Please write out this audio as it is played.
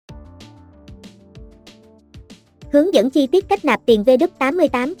Hướng dẫn chi tiết cách nạp tiền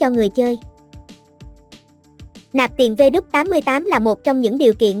VW88 cho người chơi. Nạp tiền VW88 là một trong những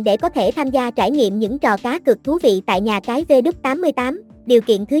điều kiện để có thể tham gia trải nghiệm những trò cá cược thú vị tại nhà cái VW88. Điều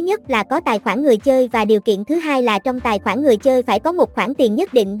kiện thứ nhất là có tài khoản người chơi và điều kiện thứ hai là trong tài khoản người chơi phải có một khoản tiền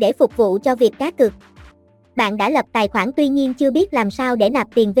nhất định để phục vụ cho việc cá cược. Bạn đã lập tài khoản tuy nhiên chưa biết làm sao để nạp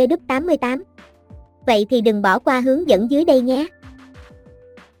tiền VW88. Vậy thì đừng bỏ qua hướng dẫn dưới đây nhé.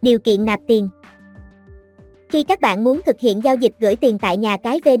 Điều kiện nạp tiền. Khi các bạn muốn thực hiện giao dịch gửi tiền tại nhà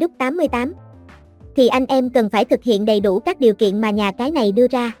cái VW88, thì anh em cần phải thực hiện đầy đủ các điều kiện mà nhà cái này đưa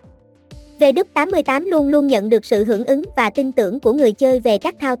ra. VW88 luôn luôn nhận được sự hưởng ứng và tin tưởng của người chơi về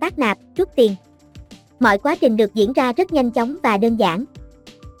các thao tác nạp, rút tiền. Mọi quá trình được diễn ra rất nhanh chóng và đơn giản.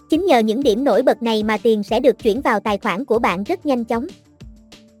 Chính nhờ những điểm nổi bật này mà tiền sẽ được chuyển vào tài khoản của bạn rất nhanh chóng.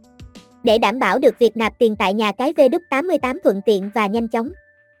 Để đảm bảo được việc nạp tiền tại nhà cái VW88 thuận tiện và nhanh chóng,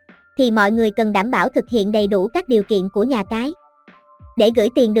 thì mọi người cần đảm bảo thực hiện đầy đủ các điều kiện của nhà cái để gửi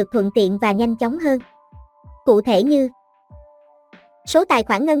tiền được thuận tiện và nhanh chóng hơn. Cụ thể như: số tài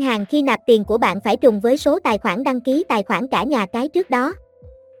khoản ngân hàng khi nạp tiền của bạn phải trùng với số tài khoản đăng ký tài khoản cả nhà cái trước đó.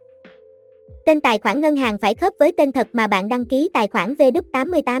 Tên tài khoản ngân hàng phải khớp với tên thật mà bạn đăng ký tài khoản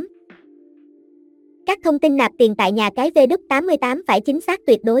VW88. Các thông tin nạp tiền tại nhà cái VW88 phải chính xác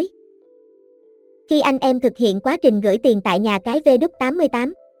tuyệt đối. Khi anh em thực hiện quá trình gửi tiền tại nhà cái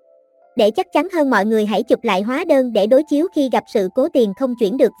VW88, để chắc chắn hơn mọi người hãy chụp lại hóa đơn để đối chiếu khi gặp sự cố tiền không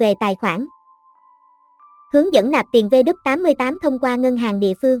chuyển được về tài khoản. Hướng dẫn nạp tiền VW88 thông qua ngân hàng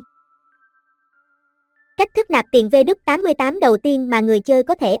địa phương. Cách thức nạp tiền VW88 đầu tiên mà người chơi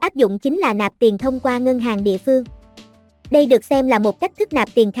có thể áp dụng chính là nạp tiền thông qua ngân hàng địa phương. Đây được xem là một cách thức nạp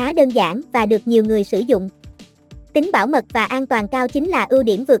tiền khá đơn giản và được nhiều người sử dụng. Tính bảo mật và an toàn cao chính là ưu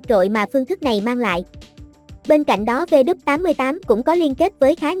điểm vượt trội mà phương thức này mang lại. Bên cạnh đó, VW88 cũng có liên kết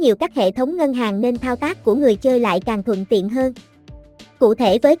với khá nhiều các hệ thống ngân hàng nên thao tác của người chơi lại càng thuận tiện hơn. Cụ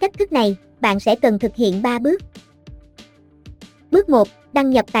thể với cách thức này, bạn sẽ cần thực hiện 3 bước. Bước 1. Đăng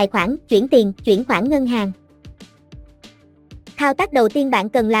nhập tài khoản, chuyển tiền, chuyển khoản ngân hàng. Thao tác đầu tiên bạn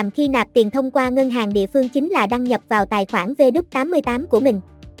cần làm khi nạp tiền thông qua ngân hàng địa phương chính là đăng nhập vào tài khoản VW88 của mình.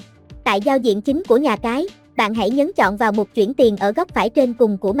 Tại giao diện chính của nhà cái, bạn hãy nhấn chọn vào mục chuyển tiền ở góc phải trên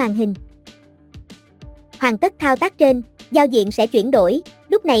cùng của màn hình. Hoàn tất thao tác trên, giao diện sẽ chuyển đổi,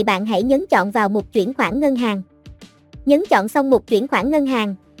 lúc này bạn hãy nhấn chọn vào mục chuyển khoản ngân hàng. Nhấn chọn xong mục chuyển khoản ngân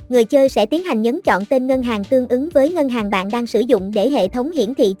hàng, người chơi sẽ tiến hành nhấn chọn tên ngân hàng tương ứng với ngân hàng bạn đang sử dụng để hệ thống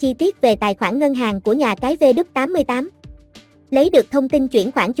hiển thị chi tiết về tài khoản ngân hàng của nhà cái VW88. Lấy được thông tin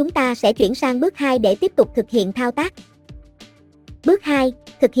chuyển khoản, chúng ta sẽ chuyển sang bước 2 để tiếp tục thực hiện thao tác. Bước 2.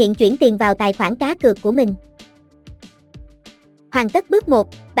 Thực hiện chuyển tiền vào tài khoản cá cược của mình. Hoàn tất bước 1,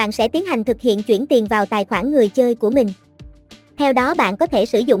 bạn sẽ tiến hành thực hiện chuyển tiền vào tài khoản người chơi của mình. Theo đó bạn có thể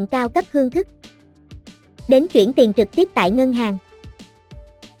sử dụng cao cấp phương thức đến chuyển tiền trực tiếp tại ngân hàng.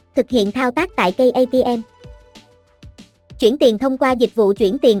 Thực hiện thao tác tại cây ATM. Chuyển tiền thông qua dịch vụ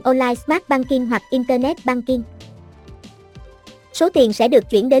chuyển tiền online Smart Banking hoặc Internet Banking. Số tiền sẽ được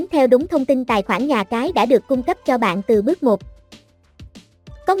chuyển đến theo đúng thông tin tài khoản nhà cái đã được cung cấp cho bạn từ bước 1.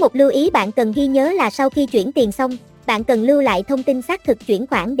 Có một lưu ý bạn cần ghi nhớ là sau khi chuyển tiền xong, bạn cần lưu lại thông tin xác thực chuyển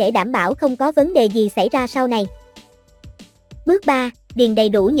khoản để đảm bảo không có vấn đề gì xảy ra sau này. Bước 3. Điền đầy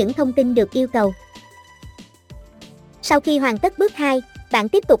đủ những thông tin được yêu cầu. Sau khi hoàn tất bước 2, bạn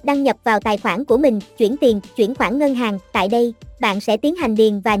tiếp tục đăng nhập vào tài khoản của mình, chuyển tiền, chuyển khoản ngân hàng. Tại đây, bạn sẽ tiến hành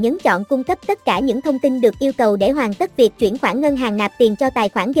điền và nhấn chọn cung cấp tất cả những thông tin được yêu cầu để hoàn tất việc chuyển khoản ngân hàng nạp tiền cho tài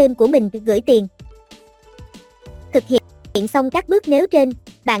khoản game của mình gửi tiền. Thực hiện xong các bước nêu trên,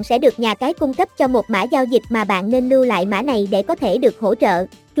 bạn sẽ được nhà cái cung cấp cho một mã giao dịch mà bạn nên lưu lại mã này để có thể được hỗ trợ,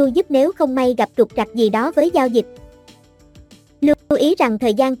 giúp nếu không may gặp trục trặc gì đó với giao dịch. Lưu ý rằng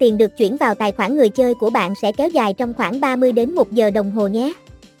thời gian tiền được chuyển vào tài khoản người chơi của bạn sẽ kéo dài trong khoảng 30 đến 1 giờ đồng hồ nhé.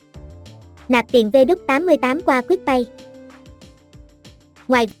 Nạp tiền VW88 qua QuickPay.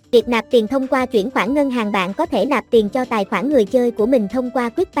 Ngoài việc nạp tiền thông qua chuyển khoản ngân hàng, bạn có thể nạp tiền cho tài khoản người chơi của mình thông qua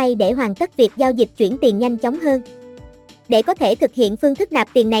QuickPay để hoàn tất việc giao dịch chuyển tiền nhanh chóng hơn. Để có thể thực hiện phương thức nạp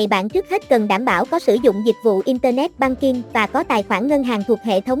tiền này, bạn trước hết cần đảm bảo có sử dụng dịch vụ Internet Banking và có tài khoản ngân hàng thuộc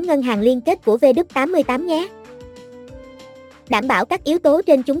hệ thống ngân hàng liên kết của VW88 nhé. Đảm bảo các yếu tố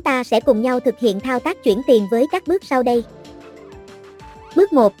trên, chúng ta sẽ cùng nhau thực hiện thao tác chuyển tiền với các bước sau đây.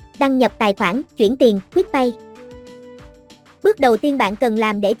 Bước 1. Đăng nhập tài khoản, chuyển tiền, QuickPay. Bước đầu tiên bạn cần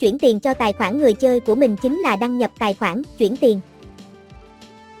làm để chuyển tiền cho tài khoản người chơi của mình chính là đăng nhập tài khoản, chuyển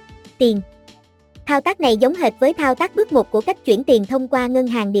tiền. Thao tác này giống hệt với thao tác bước 1 của cách chuyển tiền thông qua ngân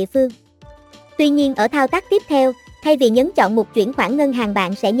hàng địa phương. Tuy nhiên ở thao tác tiếp theo, thay vì nhấn chọn mục chuyển khoản ngân hàng,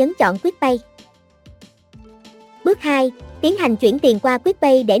 bạn sẽ nhấn chọn QuickPay. Bước 2. Tiến hành chuyển tiền qua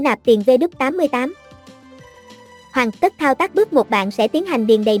QuickPay để nạp tiền VW88. Hoàn tất thao tác bước 1, bạn sẽ tiến hành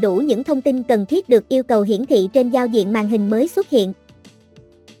điền đầy đủ những thông tin cần thiết được yêu cầu hiển thị trên giao diện màn hình mới xuất hiện.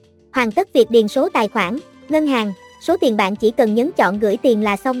 Hoàn tất việc điền số tài khoản, ngân hàng, số tiền, bạn chỉ cần nhấn chọn gửi tiền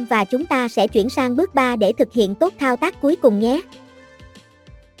là xong và chúng ta sẽ chuyển sang bước 3 để thực hiện tốt thao tác cuối cùng nhé.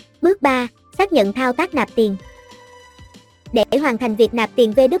 Bước 3. Xác nhận thao tác nạp tiền. Để hoàn thành việc nạp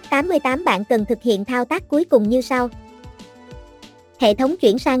tiền VW88, bạn cần thực hiện thao tác cuối cùng như sau. Hệ thống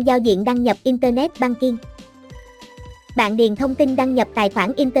chuyển sang giao diện đăng nhập Internet Banking. Bạn điền thông tin đăng nhập tài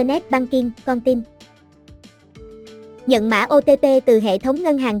khoản Internet Banking, con tin. Nhận mã OTP từ hệ thống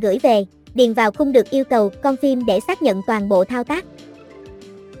ngân hàng gửi về, điền vào khung được yêu cầu, confirm để xác nhận toàn bộ thao tác.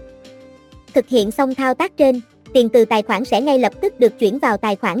 Thực hiện xong thao tác trên, tiền từ tài khoản sẽ ngay lập tức được chuyển vào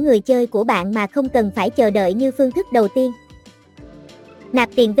tài khoản người chơi của bạn mà không cần phải chờ đợi như phương thức đầu tiên. Nạp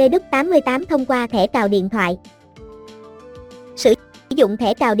tiền VW88 thông qua thẻ cào điện thoại. Sử dụng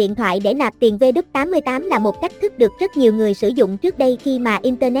thẻ cào điện thoại để nạp tiền VW88 là một cách thức được rất nhiều người sử dụng trước đây khi mà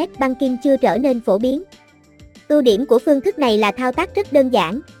Internet Banking chưa trở nên phổ biến. Ưu điểm của phương thức này là thao tác rất đơn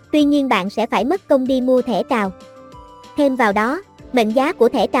giản, tuy nhiên bạn sẽ phải mất công đi mua thẻ cào. Thêm vào đó, mệnh giá của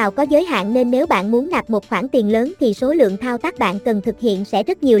thẻ cào có giới hạn nên nếu bạn muốn nạp một khoản tiền lớn thì số lượng thao tác bạn cần thực hiện sẽ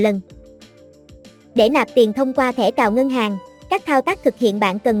rất nhiều lần. Để nạp tiền thông qua thẻ cào ngân hàng, các thao tác thực hiện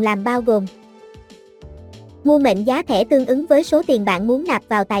bạn cần làm bao gồm: mua mệnh giá thẻ tương ứng với số tiền bạn muốn nạp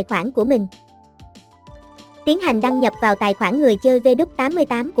vào tài khoản của mình, tiến hành đăng nhập vào tài khoản người chơi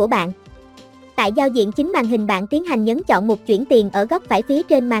VW88 của bạn. Tại giao diện chính màn hình, bạn tiến hành nhấn chọn mục chuyển tiền ở góc phải phía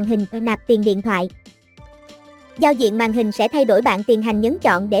trên màn hình, nạp tiền điện thoại. Giao diện màn hình sẽ thay đổi, bạn tiến hành nhấn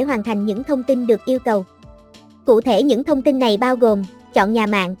chọn để hoàn thành những thông tin được yêu cầu. Cụ thể những thông tin này bao gồm: chọn nhà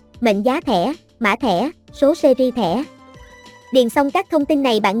mạng, mệnh giá thẻ, mã thẻ, số series thẻ. Điền xong các thông tin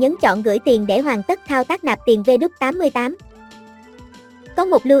này, bạn nhấn chọn gửi tiền để hoàn tất thao tác nạp tiền VW88. Có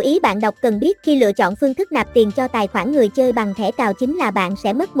một lưu ý bạn đọc cần biết khi lựa chọn phương thức nạp tiền cho tài khoản người chơi bằng thẻ cào chính là bạn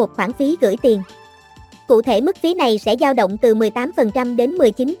sẽ mất một khoản phí gửi tiền. Cụ thể mức phí này sẽ dao động từ 18% đến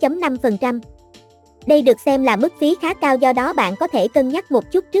 19.5%. Đây được xem là mức phí khá cao, do đó bạn có thể cân nhắc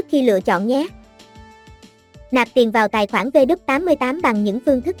một chút trước khi lựa chọn nhé. Nạp tiền vào tài khoản VW88 bằng những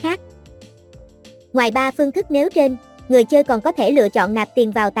phương thức khác. Ngoài 3 phương thức nêu trên, người chơi còn có thể lựa chọn nạp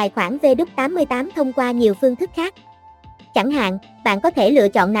tiền vào tài khoản VW88 thông qua nhiều phương thức khác. Chẳng hạn, bạn có thể lựa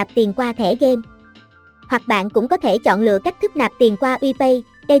chọn nạp tiền qua thẻ game. Hoặc bạn cũng có thể chọn lựa cách thức nạp tiền qua UPay,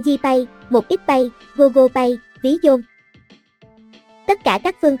 EasyPay, 1xPay, GoGoPay, ví Zone. Tất cả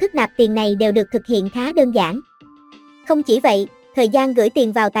các phương thức nạp tiền này đều được thực hiện khá đơn giản. Không chỉ vậy, thời gian gửi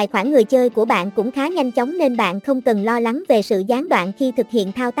tiền vào tài khoản người chơi của bạn cũng khá nhanh chóng nên bạn không cần lo lắng về sự gián đoạn khi thực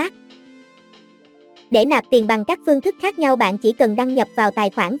hiện thao tác. Để nạp tiền bằng các phương thức khác nhau, bạn chỉ cần đăng nhập vào tài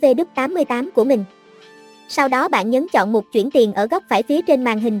khoản VW88 của mình. Sau đó bạn nhấn chọn mục chuyển tiền ở góc phải phía trên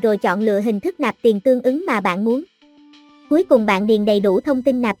màn hình rồi chọn lựa hình thức nạp tiền tương ứng mà bạn muốn. Cuối cùng bạn điền đầy đủ thông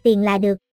tin nạp tiền là được.